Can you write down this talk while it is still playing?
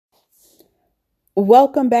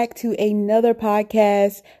Welcome back to another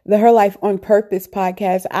podcast, the Her Life on Purpose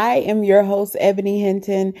podcast. I am your host, Ebony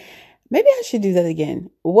Hinton. Maybe I should do that again.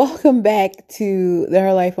 Welcome back to the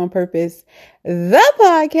Her Life on Purpose, the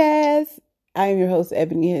podcast. I am your host,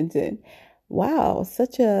 Ebony Hinton. Wow,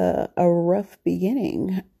 such a rough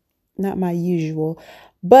beginning. Not my usual.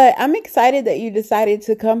 But I'm excited that you decided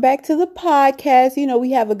to come back to the podcast. You know,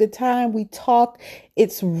 we have a good time. We talk.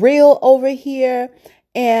 It's real over here.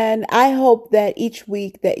 And I hope that each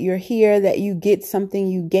week that you're here, that you get something,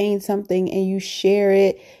 you gain something, and you share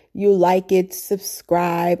it, you like it,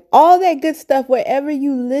 subscribe, all that good stuff, wherever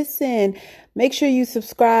you listen. Make sure you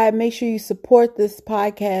subscribe. Make sure you support this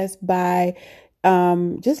podcast by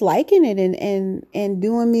just liking it and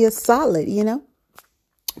doing me a solid, you know?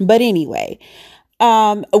 But anyway,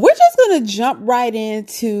 we're just going to jump right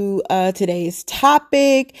into today's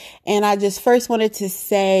topic. And I just first wanted to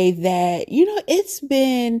say that, it's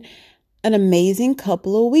been an amazing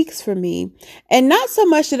couple of weeks for me. And not so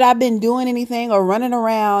much that I've been doing anything or running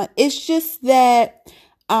around. It's just that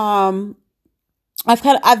I've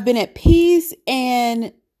been at peace,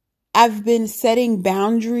 and I've been setting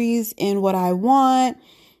boundaries in what I want,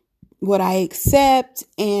 what I accept,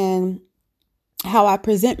 and how I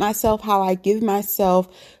present myself, how I give myself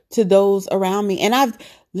to those around me. And I've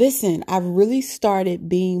really started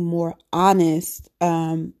being more honest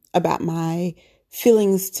about my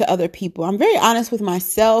feelings to other people. I'm very honest with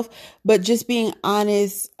myself, but just being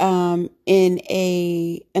honest in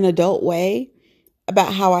an adult way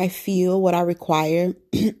about how I feel, what I require,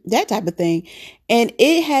 that type of thing. And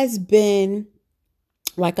it has been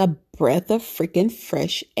like a breath of freaking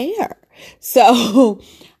fresh air. So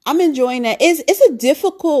I'm enjoying that. It's a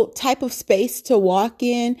difficult type of space to walk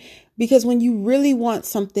in, because when you really want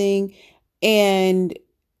something and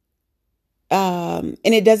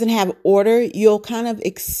it doesn't have order, you'll kind of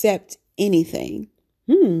accept anything.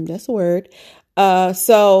 That's a word.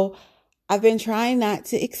 So I've been trying not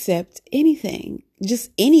to accept anything,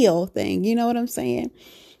 just any old thing. You know what I'm saying?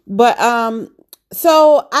 But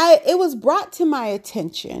so it was brought to my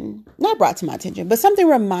attention, not brought to my attention, but something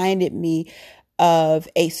reminded me of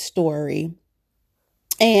a story.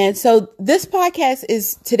 And so this podcast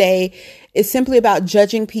is simply about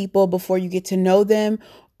judging people before you get to know them,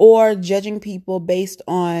 or judging people based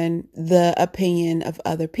on the opinion of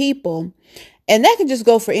other people. And that can just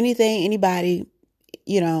go for anything, anybody,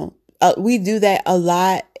 we do that a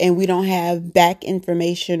lot, and we don't have back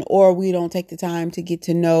information, or we don't take the time to get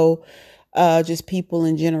to know just people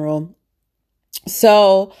in general.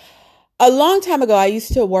 So a long time ago, I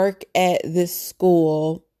used to work at this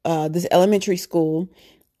school, this elementary school,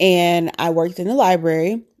 and I worked in the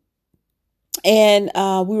library. And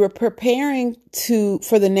we were preparing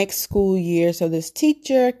for the next school year. So this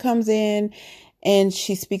teacher comes in and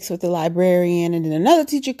she speaks with the librarian, and then another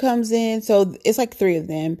teacher comes in. So it's like three of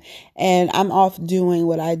them, and I'm off doing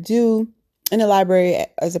what I do in the library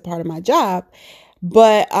as a part of my job.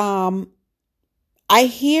 But I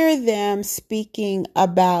hear them speaking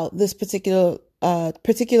about this particular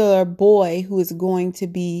boy who is going to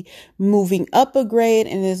be moving up a grade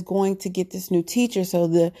and is going to get this new teacher. So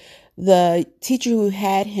the teacher who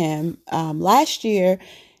had him last year,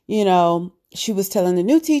 she was telling the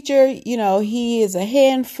new teacher, he is a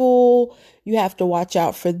handful. You have to watch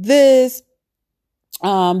out for this.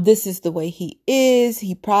 This is the way he is.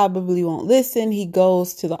 He probably won't listen. He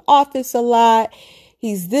goes to the office a lot.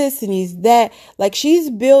 He's this and he's that. Like, she's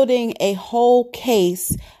building a whole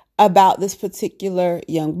case about this particular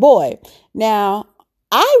young boy. Now,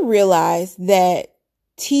 I realize that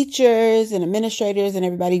teachers and administrators and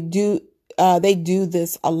everybody do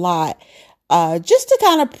this a lot, just to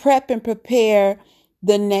kind of prep and prepare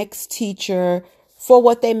the next teacher for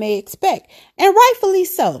what they may expect. And rightfully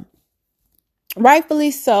so. Rightfully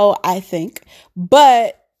so, I think.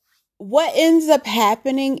 But what ends up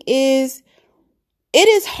happening is, it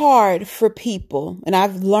is hard for people, and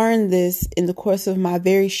I've learned this in the course of my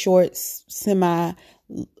very short,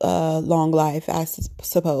 long life, I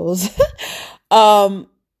suppose,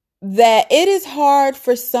 that it is hard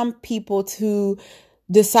for some people to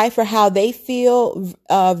decipher how they feel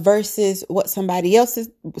versus what somebody else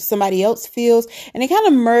feels, and they kind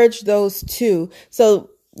of merge those two. So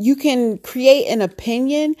you can create an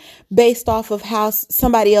opinion based off of how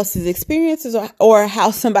somebody else's experiences or how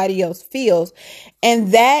somebody else feels.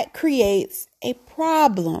 And that creates a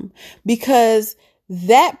problem, because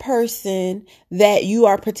that person that you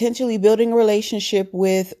are potentially building a relationship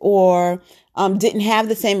with, or didn't have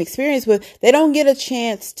the same experience with, they don't get a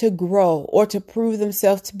chance to grow or to prove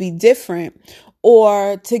themselves to be different,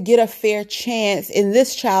 or to get a fair chance, in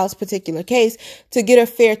this child's particular case, to get a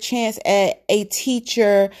fair chance at a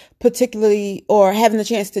teacher, particularly, or having the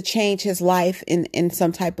chance to change his life in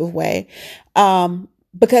some type of way.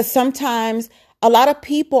 Because sometimes a lot of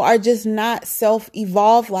people are just not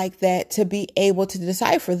self-evolved like that to be able to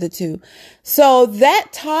decipher the two. So that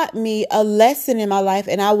taught me a lesson in my life,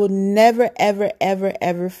 and I will never, ever, ever,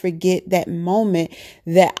 ever forget that moment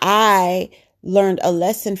that I learned a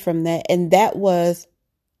lesson from that. And that was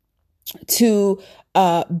to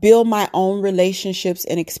build my own relationships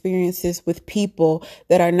and experiences with people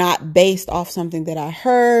that are not based off something that I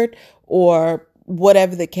heard or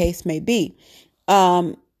whatever the case may be.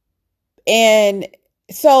 And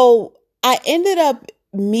so I ended up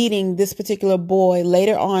meeting this particular boy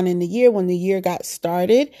later on in the year when the year got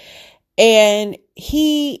started. And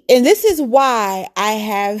this is why I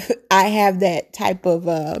have that type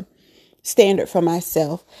of standard for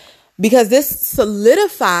myself, because this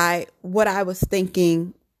solidified what I was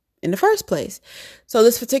thinking in the first place. So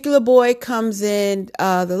this particular boy comes in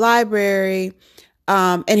the library,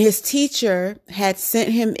 and his teacher had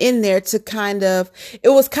sent him in there to it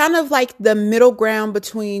was kind of like the middle ground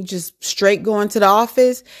between just straight going to the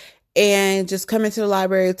office and just coming to the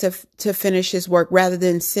library to finish his work, rather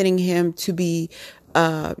than sending him to be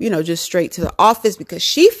just straight to the office, because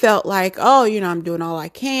she felt like, oh, I'm doing all I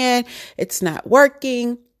can. It's not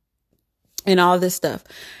working and all this stuff.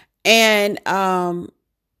 And,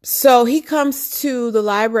 so he comes to the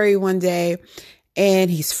library one day and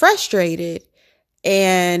he's frustrated,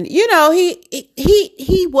 and, he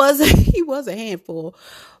was a handful.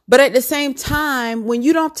 But at the same time, when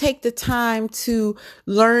you don't take the time to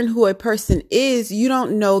learn who a person is, you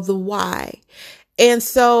don't know the why. And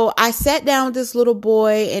so I sat down with this little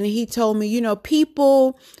boy, and he told me,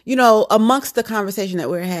 people, amongst the conversation that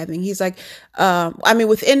we're having, he's like,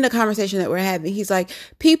 within the conversation that we're having, he's like,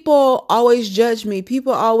 people always judge me.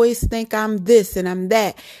 People always think I'm this and I'm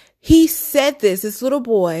that. He said this little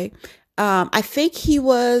boy, I think he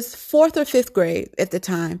was 4th or 5th grade at the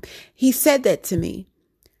time. He said that to me.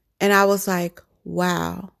 And I was like,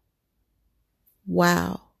 wow.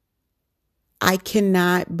 I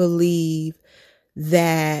cannot believe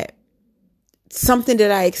that something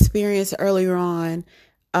that I experienced earlier on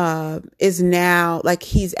is now, like,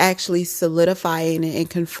 he's actually solidifying and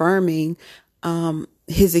confirming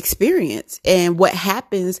his experience and what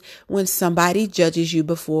happens when somebody judges you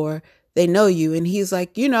before they know you. And he's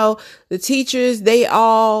like, the teachers, they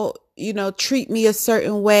all, treat me a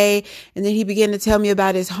certain way. And then he began to tell me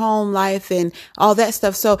about his home life and all that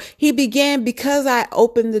stuff. So he began, because I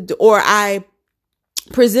opened the door, or I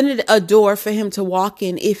presented a door for him to walk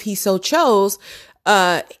in if he so chose,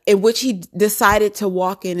 in which he decided to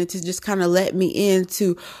walk in and to just kind of let me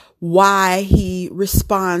into why he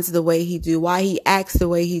responds the way he do, why he acts the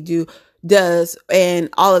way he does, and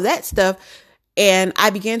all of that stuff. And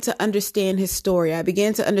I began to understand his story. I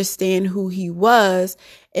began to understand who he was.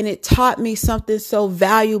 And it taught me something so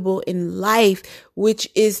valuable in life, which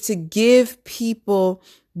is to give people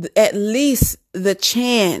at least the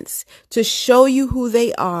chance to show you who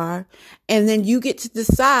they are. And then you get to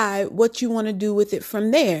decide what you want to do with it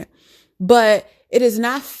from there. But it is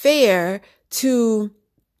not fair to,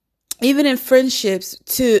 even in friendships,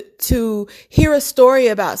 to hear a story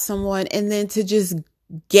about someone and then to just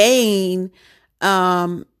gain,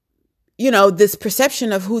 this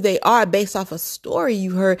perception of who they are based off a story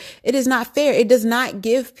you heard. It is not fair. It does not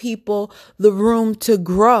give people the room to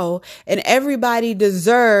grow, and everybody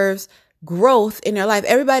deserves growth in their life.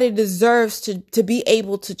 Everybody deserves to be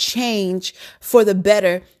able to change for the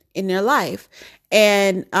better in their life.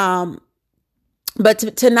 And, but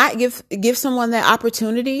to not give someone that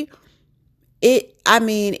opportunity, it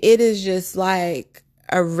is just like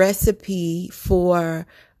a recipe for,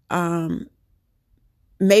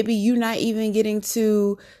 maybe you not even getting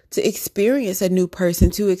to experience a new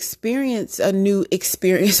person, to experience a new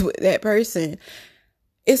experience with that person.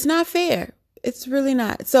 It's not fair. It's really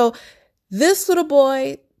not. So this little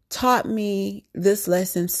boy taught me this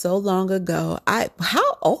lesson so long ago.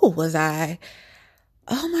 How old was I?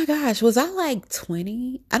 Oh my gosh, was I like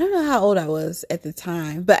 20? I don't know how old I was at the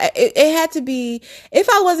time, but it had to be, if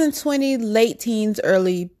I wasn't 20, late teens,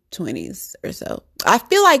 early 20s or so. I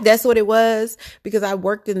feel like that's what it was, because I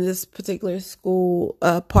worked in this particular school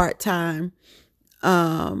part-time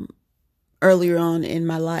earlier on in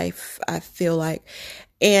my life, I feel like.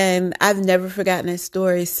 And I've never forgotten that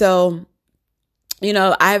story. So,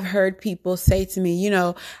 I've heard people say to me,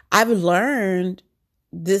 I've learned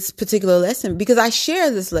this particular lesson because I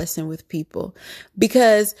share this lesson with people,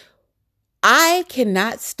 because I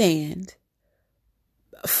cannot stand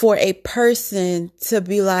for a person to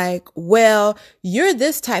be like, well, you're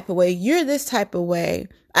this type of way. You're this type of way.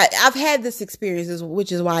 I've had this experience,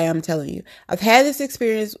 which is why I'm telling you. I've had this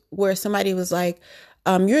experience where somebody was like,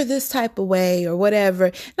 you're this type of way or whatever.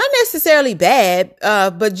 Not necessarily bad,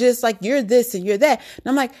 but just like you're this and you're that. And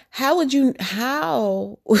I'm like, how would you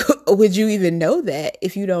even know that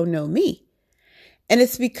if you don't know me? And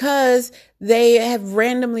it's because they have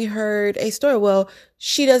randomly heard a story. Well,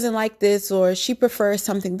 she doesn't like this, or she prefers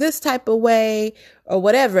something this type of way, or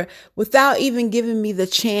whatever, without even giving me the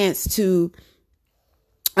chance to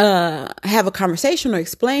have a conversation or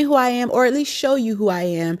explain who I am, or at least show you who I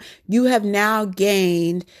am. You have now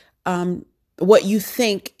gained what you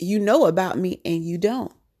think you know about me, and you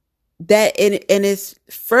don't.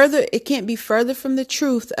 It can't be further from the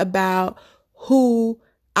truth about who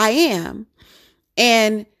I am.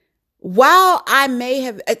 And while I may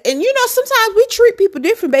have, and sometimes we treat people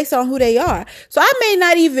different based on who they are. So I may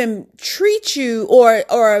not even treat you or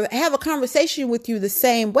have a conversation with you the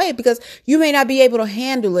same way, because you may not be able to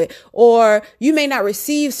handle it, or you may not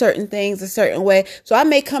receive certain things a certain way. So I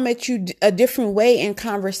may come at you a different way in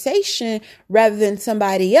conversation rather than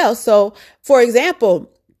somebody else. So for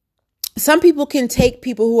example, some people can take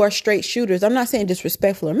people who are straight shooters. I'm not saying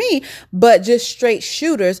disrespectful or me, but just straight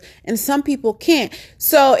shooters. And some people can't.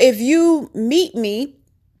 So if you meet me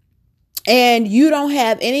and you don't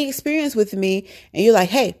have any experience with me, and you're like,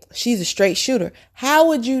 hey, she's a straight shooter, how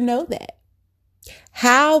would you know that?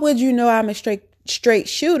 How would you know I'm a straight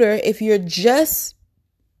shooter if you're just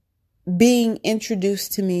being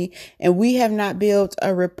introduced to me and we have not built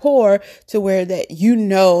a rapport to where that you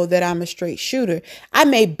know that I'm a straight shooter? I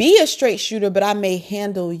may be a straight shooter, but I may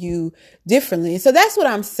handle you differently. So that's what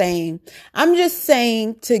I'm saying. I'm just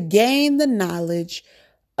saying to gain the knowledge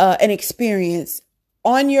and experience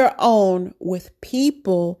on your own with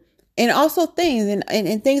people, and also things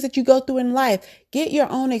and things that you go through in life. Get your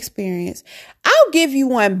own experience. I'll give you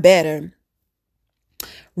one better.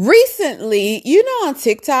 Recently, on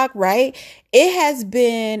TikTok, right? It has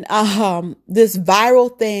been this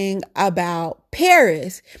viral thing about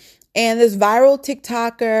Paris, and this viral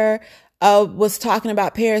TikToker was talking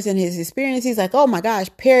about Paris and his experience. He's like, oh my gosh,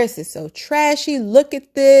 Paris is so trashy. Look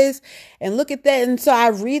at this and look at that. And so I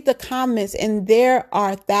read the comments, and there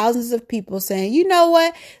are thousands of people saying, you know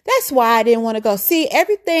what? That's why I didn't want to go. See,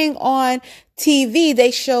 everything on TV,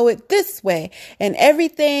 they show it this way, and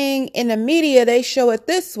everything in the media, they show it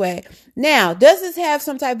this way. Now, does this have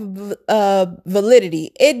some type of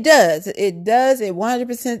validity? It does. It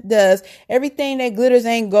 100% does. Everything that glitters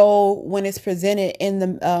ain't gold when it's presented in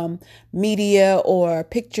the media or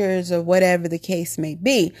pictures or whatever the case may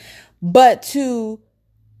be. But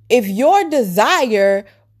if your desire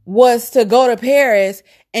was to go to Paris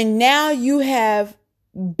and now you have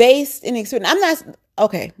based an experience,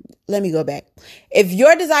 okay, let me go back. If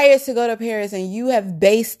your desire is to go to Paris and you have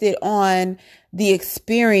based it on the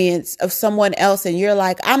experience of someone else, and you're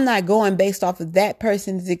like, I'm not going based off of that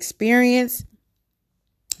person's experience,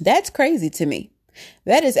 that's crazy to me.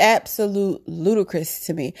 That is absolute ludicrous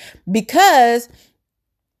to me. Because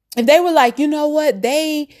if they were like, you know what,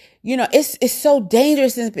 it's so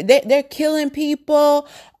dangerous, and they're killing people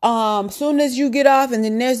soon as you get off, and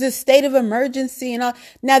then there's this state of emergency and all.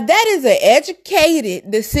 Now that is an educated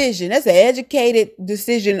decision. That's an educated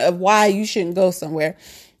decision of why you shouldn't go somewhere.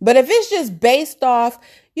 But if it's just based off,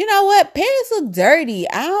 you know what, Paris look dirty,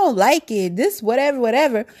 I don't like it, this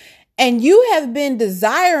whatever, and you have been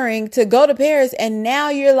desiring to go to Paris, and now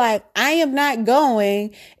you're like, I am not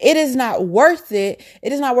going. It is not worth it.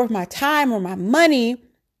 It is not worth my time or my money,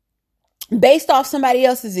 based off somebody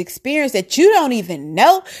else's experience that you don't even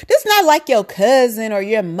know. This is not like your cousin or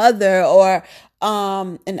your mother or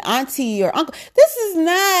an auntie or uncle. This is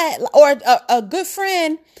not, or a good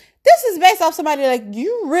friend. This is based off somebody like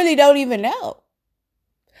you really don't even know.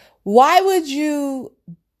 Why would you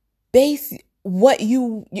base what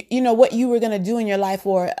you were going to do in your life,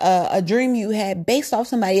 or a dream you had, based off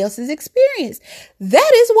somebody else's experience?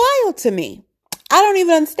 That is wild to me. I don't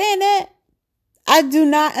even understand that. I do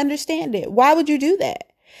not understand it. Why would you do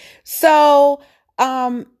that? So,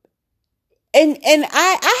 and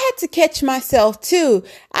I had to catch myself too.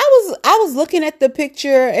 I was looking at the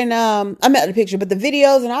picture, and I'm not the picture, but the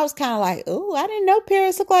videos, and I was kind of like, oh, I didn't know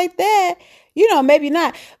Paris looked like that. Maybe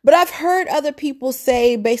not. But I've heard other people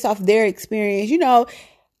say, based off their experience,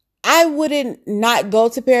 I wouldn't not go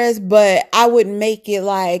to Paris, but I would make it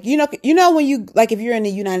like, when you, like, if you're in the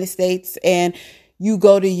United States and you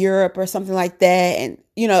go to Europe or something like that, and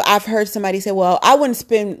I've heard somebody say, well, I wouldn't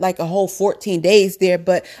spend like a whole 14 days there,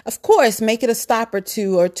 but of course, make it a stop or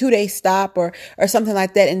two, or 2 day stop, or something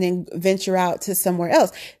like that, and then venture out to somewhere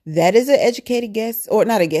else. That is an educated guess, or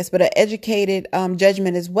not a guess, but an educated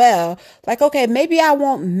judgment as well. Like, okay, maybe I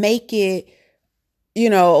won't make it,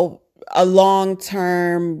 a long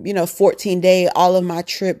term, 14-day, all of my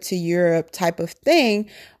trip to Europe type of thing,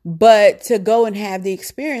 but to go and have the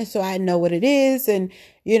experience so I know what it is, and,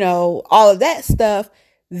 all of that stuff.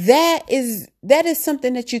 That is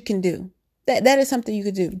something that you can do. That is something you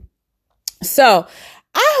could do. So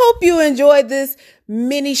I hope you enjoyed this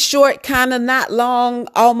mini short, kind of not long,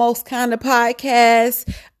 almost kind of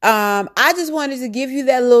podcast. I just wanted to give you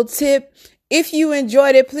that little tip. If you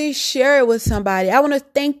enjoyed it, please share it with somebody. I want to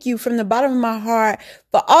thank you from the bottom of my heart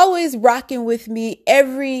for always rocking with me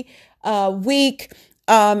every week.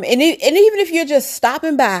 And even if you're just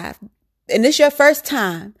stopping by, and this is your first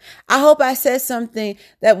time, I hope I said something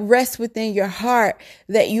that rests within your heart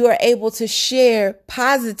that you are able to share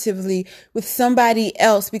positively with somebody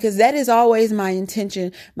else, because that is always my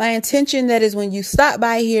intention. My intention that is when you stop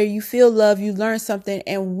by here, you feel love, you learn something,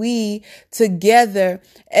 and we together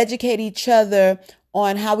educate each other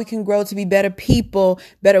on how we can grow to be better people,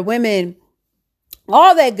 better women,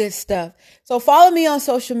 all that good stuff. So follow me on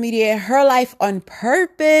social media, Her Life on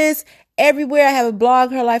Purpose. Everywhere. I have a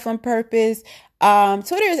blog, Her Life on Purpose.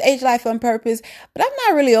 Twitter is Age Life on Purpose, but I'm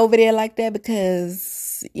not really over there like that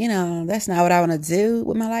because, that's not what I want to do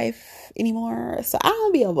with my life anymore. So I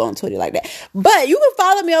don't be over on Twitter like that, but you can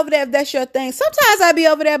follow me over there if that's your thing. Sometimes I be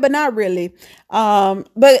over there, but not really.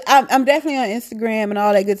 But I'm definitely on Instagram and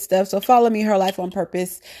all that good stuff. So follow me, Her Life on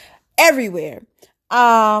Purpose, everywhere.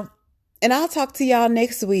 And I'll talk to y'all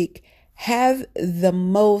next week. Have the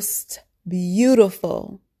most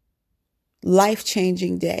beautiful,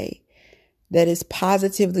 life-changing day that is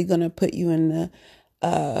positively going to put you in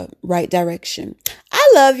the right direction.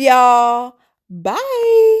 I love y'all.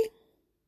 Bye.